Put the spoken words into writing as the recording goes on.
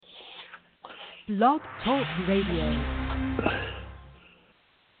Blog Talk Radio.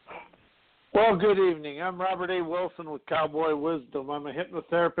 Well, good evening. I'm Robert A. Wilson with Cowboy Wisdom. I'm a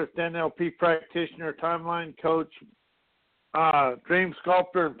hypnotherapist, NLP practitioner, timeline coach, dream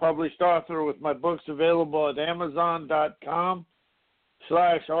sculptor, and published author with my books available at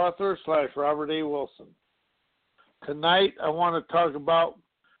amazon.com/author/Robert A. Wilson. Tonight, I want to talk about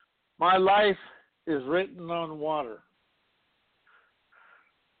my life is written on water.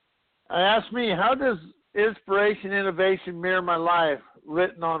 I ask me, how does inspiration, innovation mirror my life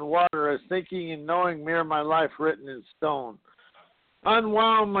written on water as thinking and knowing mirror my life written in stone?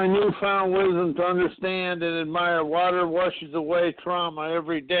 Unwound my newfound wisdom to understand and admire. Water washes away trauma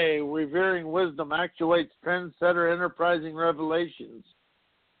every day. Revering wisdom actuates trendsetter enterprising revelations.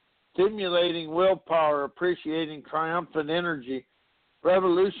 Stimulating willpower, appreciating triumphant energy.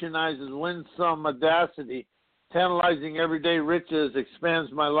 Revolutionizes winsome audacity. Tantalizing everyday riches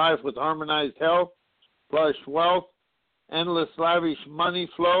expands my life with harmonized health, plush wealth, endless lavish money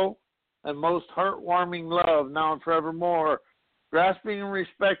flow, and most heartwarming love now and forevermore. Grasping and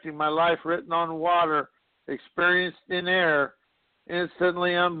respecting my life written on water, experienced in air,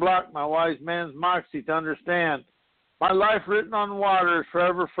 instantly unblocked my wise man's moxie to understand. My life written on water is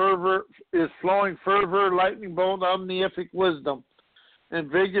forever fervor, is flowing fervor, lightning bolt, omnific wisdom.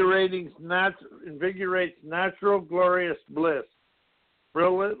 Invigorates natural, glorious bliss.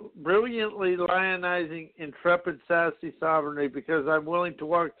 Brilliantly lionizing, intrepid, sassy sovereignty, because I'm willing to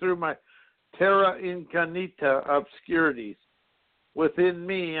walk through my terra incognito obscurities within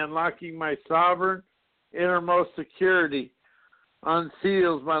me, unlocking my sovereign, innermost security.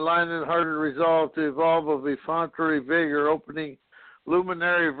 Unseals my lion-hearted resolve to evolve of effrontery vigor, opening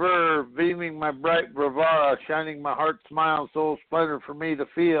luminary verve, beaming my bright bravura, shining my heart smile, soul splendor for me to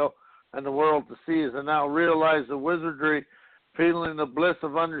feel and the world to see as I now realize the wizardry, feeling the bliss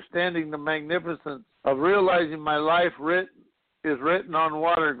of understanding the magnificence of realizing my life is written on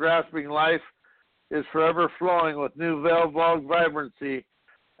water, grasping life is forever flowing with new velvog vibrancy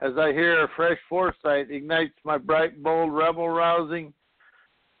as I hear a fresh foresight ignites my bright, bold, rebel-rousing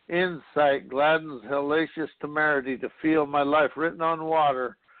insight, gladdens hellacious temerity to feel my life written on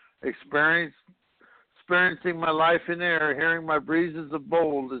water, experiencing my life in air, hearing my breezes of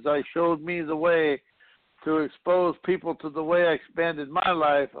bold as I showed me the way to expose people to the way I expanded my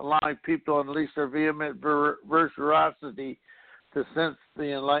life, allowing people to unleash their vehement veracity to sense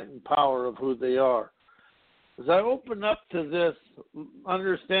the enlightened power of who they are. As I open up to this,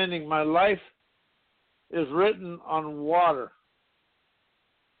 understanding my life is written on water.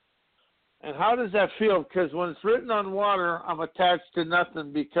 And how does that feel? Because when it's written on water, I'm attached to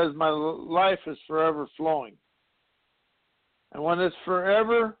nothing because my life is forever flowing. And when it's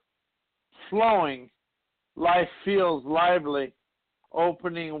forever flowing, life feels lively,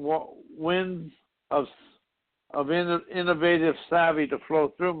 opening winds of innovative savvy to flow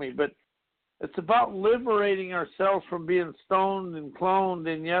through me. But it's about liberating ourselves from being stoned and cloned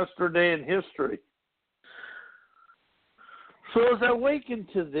in yesterday and history. So as I awaken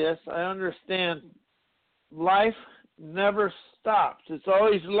to this, I understand life never stops. It's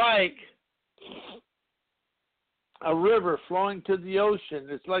always like a river flowing to the ocean.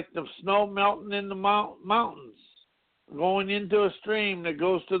 It's like the snow melting in the mountains, going into a stream that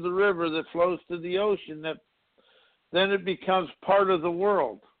goes to the river that flows to the ocean, that then it becomes part of the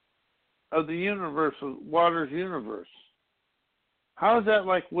world, of the universe, of water's universe. How is that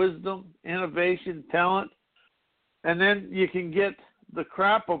like wisdom, innovation, talent? And then you can get the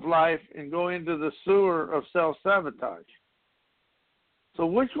crap of life and go into the sewer of self-sabotage. So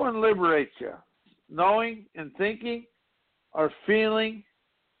which one liberates you? Knowing and thinking, or feeling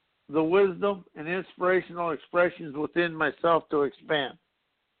the wisdom and inspirational expressions within myself to expand?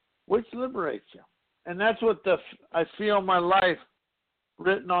 Which liberates you? And that's what I feel my life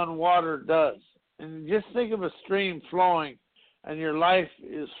written on water does. And just think of a stream flowing, and your life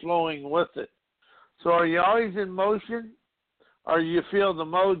is flowing with it. So are you always in motion, or you feel the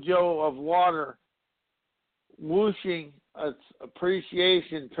mojo of water whooshing its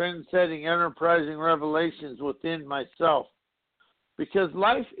appreciation, trend-setting, enterprising revelations within myself? Because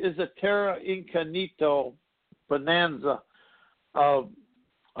life is a terra incognito bonanza of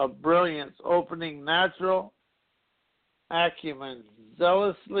brilliance, opening natural acumen,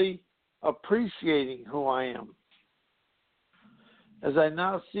 zealously appreciating who I am. As I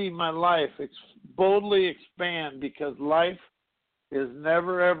now see my life boldly expand, because life is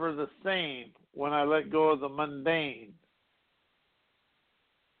never ever the same when I let go of the mundane.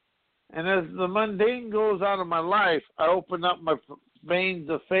 And as the mundane goes out of my life, I open up my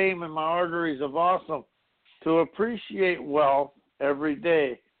veins of fame and my arteries of awesome to appreciate wealth every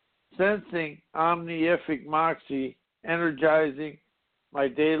day, sensing omnific moxie, energizing my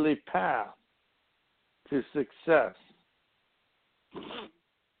daily path to success.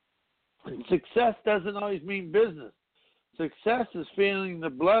 And success doesn't always mean business. Success is feeling the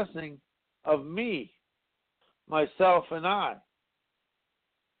blessing of me, myself, and I.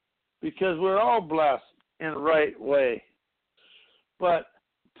 Because we're all blessed in the right way. But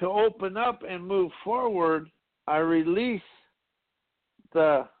to open up and move forward, I release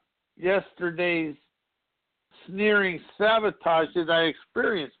the yesterday's sneering sabotage that I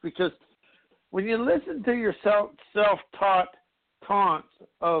experienced. Because when you listen to your self-taught taunts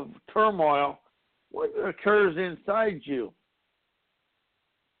of turmoil, what occurs inside you?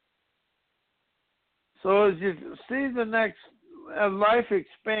 So as you see the next, as life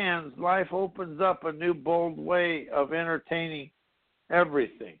expands, life opens up a new bold way of entertaining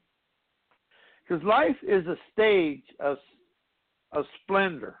everything. Because life is a stage of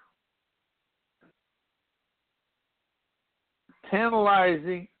splendor.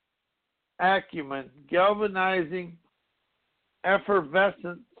 Tantalizing acumen, galvanizing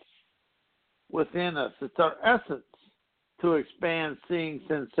effervescence within us. It's our essence to expand, seeing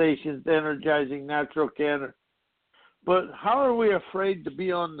sensations, energizing natural candor. But how are we afraid to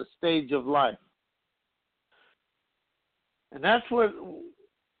be on the stage of life? And that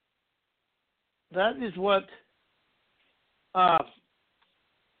is what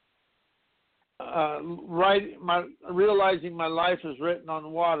realizing my life is written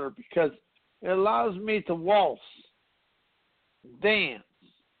on water, because it allows me to waltz, dance,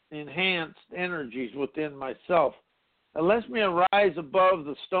 enhanced energies within myself. It lets me rise above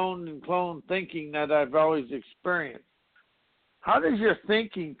the stoned and cloned thinking that I've always experienced. How does your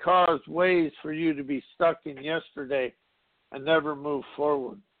thinking cause ways for you to be stuck in yesterday and never move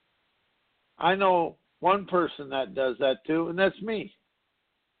forward? I know one person that does that too, and that's me.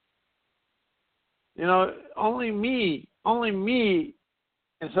 You know, only me,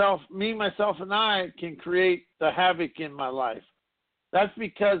 myself, and I can create the havoc in my life. That's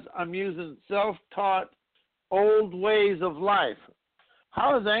because I'm using self-taught old ways of life.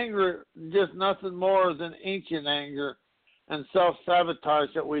 How is anger just nothing more than ancient anger and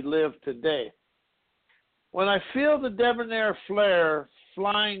self-sabotage that we live today? When I feel the debonair flare,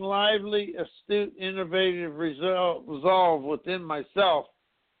 flying lively, astute, innovative resolve within myself,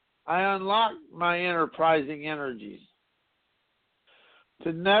 I unlock my enterprising energies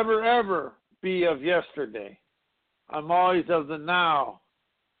to never ever be of yesterday. I'm always of the now,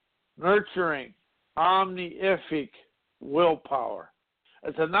 nurturing, omnific willpower.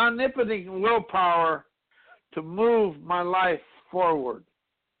 It's an omnipotent willpower to move my life forward.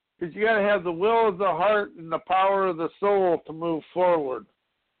 Because you got to have the will of the heart and the power of the soul to move forward.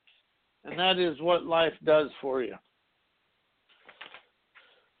 And that is what life does for you.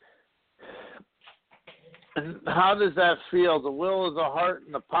 And how does that feel? The will of the heart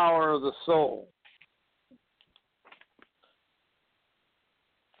and the power of the soul.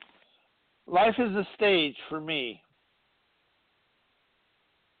 Life is a stage for me.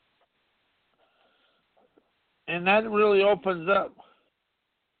 And that really opens up.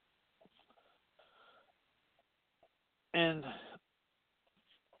 And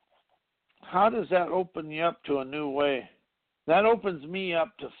how does that open you up to a new way? That opens me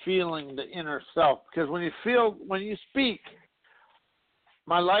up to feeling the inner self. Because when you speak,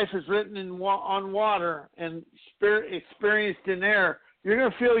 my life is written on water and experienced in air. You're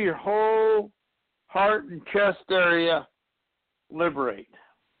going to feel your whole heart and chest area liberate.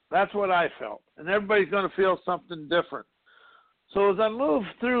 That's what I felt. And everybody's going to feel something different. So as I move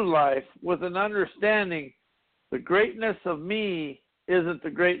through life with an understanding, the greatness of me isn't the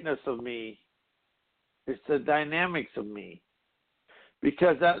greatness of me. It's the dynamics of me.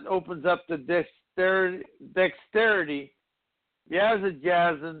 Because that opens up the dexterity,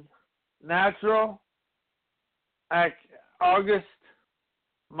 jazzin', natural, august,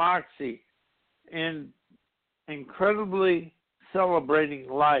 moxie, and incredibly celebrating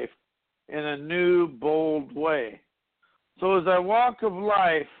life in a new, bold way. So as I walk of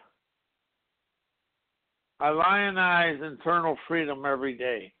life, I lionize internal freedom every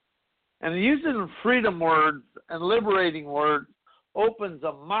day. And using freedom words and liberating words opens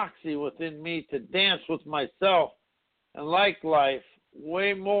a moxie within me to dance with myself and like life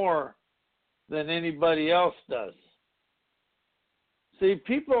way more than anybody else does. See,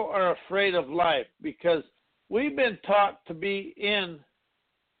 people are afraid of life because we've been taught to be in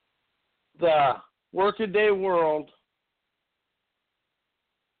the workaday world,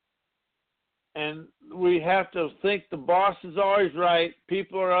 and we have to think the boss is always right,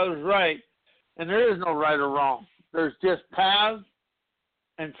 people are always right, and there is no right or wrong. There's just paths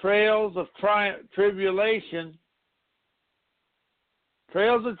and trails of tribulation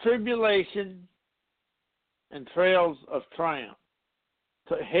and trails of triumph,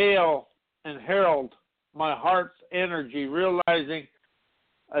 to hail and herald my heart's energy, realizing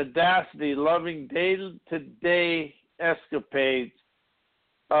audacity, loving day-to-day escapades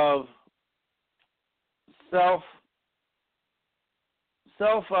of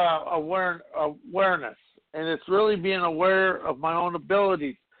self-awareness. And it's really being aware of my own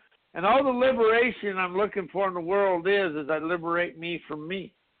abilities. And all the liberation I'm looking for in the world is I liberate me from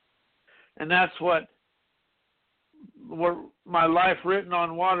me. And that's what my life written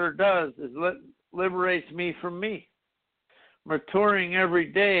on water does, is liberates me from me. Maturing every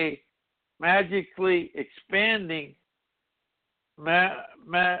day, magically expanding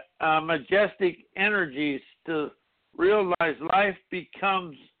majestic energies to realize life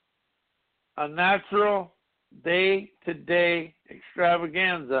becomes a natural day-to-day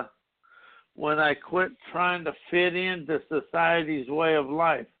extravaganza when I quit trying to fit into society's way of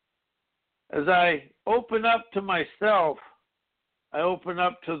life. As I open up to myself, I open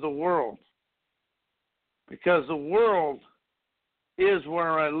up to the world, because the world is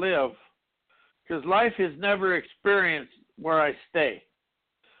where I live, because life is never experienced where I stay.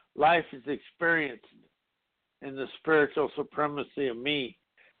 Life is experienced in the spiritual supremacy of me,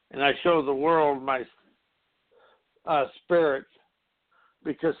 and I show the world my spirit,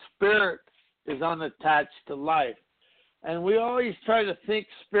 because spirit is unattached to life. And we always try to think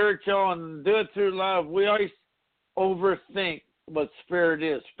spiritual and do it through love. We always overthink what spirit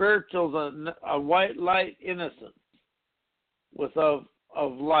is. Spiritual is a white light innocence of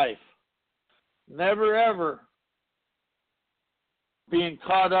life. Never ever being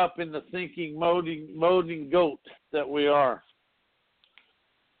caught up in the thinking, moaning goat that we are.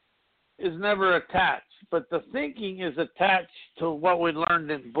 Is never attached. But the thinking is attached to what we learned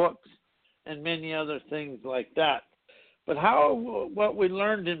in books and many other things like that. But how what we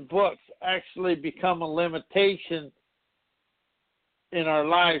learned in books actually become a limitation in our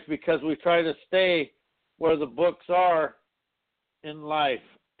lives, because we try to stay where the books are in life,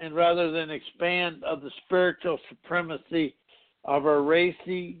 and rather than expand of the spiritual supremacy of our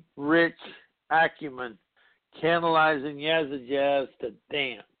racy, rich acumen, tantalizing jazz to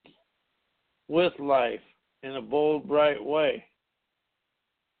dance with life in a bold, bright way.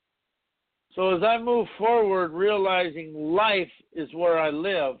 So as I move forward, realizing life is where I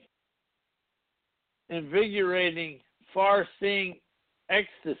live, invigorating, far-seeing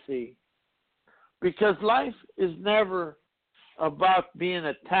ecstasy, because life is never about being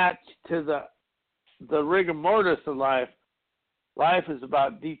attached to the rigor mortis of life. Life is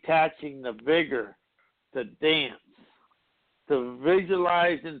about detaching the vigor, the dance, to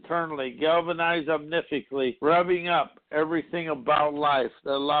visualize internally, galvanize omnifically, rubbing up everything about life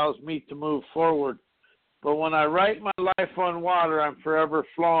that allows me to move forward. But when I write my life on water, I'm forever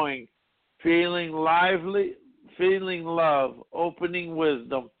flowing, feeling lively, feeling love, opening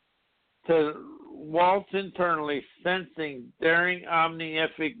wisdom, to waltz internally, sensing daring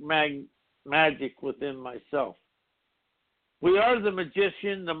omnific magic within myself. We are the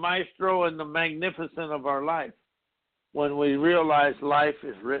magician, the maestro, and the magnificent of our life when we realize life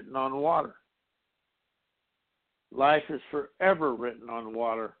is written on water. Life is forever written on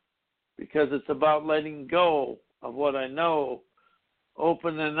water, because it's about letting go of what I know,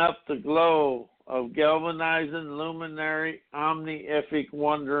 opening up the glow of galvanizing, luminary, omnific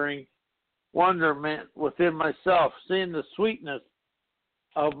wonderment within myself, seeing the sweetness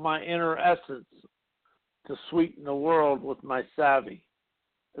of my inner essence to sweeten the world with my savvy.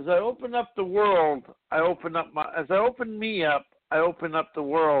 As I open up the world, I open up the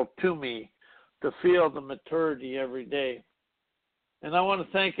world to me to feel the maturity every day. And I want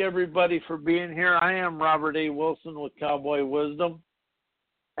to thank everybody for being here. I am Robert A. Wilson with Cowboy Wisdom.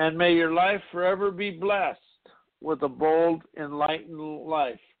 And may your life forever be blessed with a bold, enlightened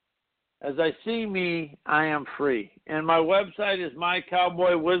life. As I see me, I am free. And my website is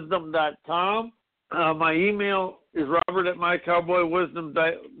mycowboywisdom.com. My email is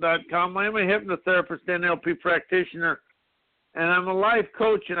robert@mycowboywisdom.com. I am a hypnotherapist, NLP practitioner, and I'm a life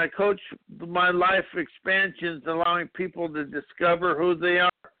coach, and I coach my life expansions, allowing people to discover who they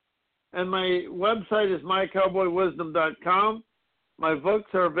are. And my website is mycowboywisdom.com. My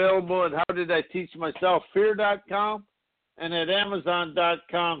books are available at howdiditeachmyselffear.com and at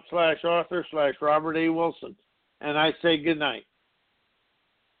amazon.com/author/Robert A. Wilson. And I say good night.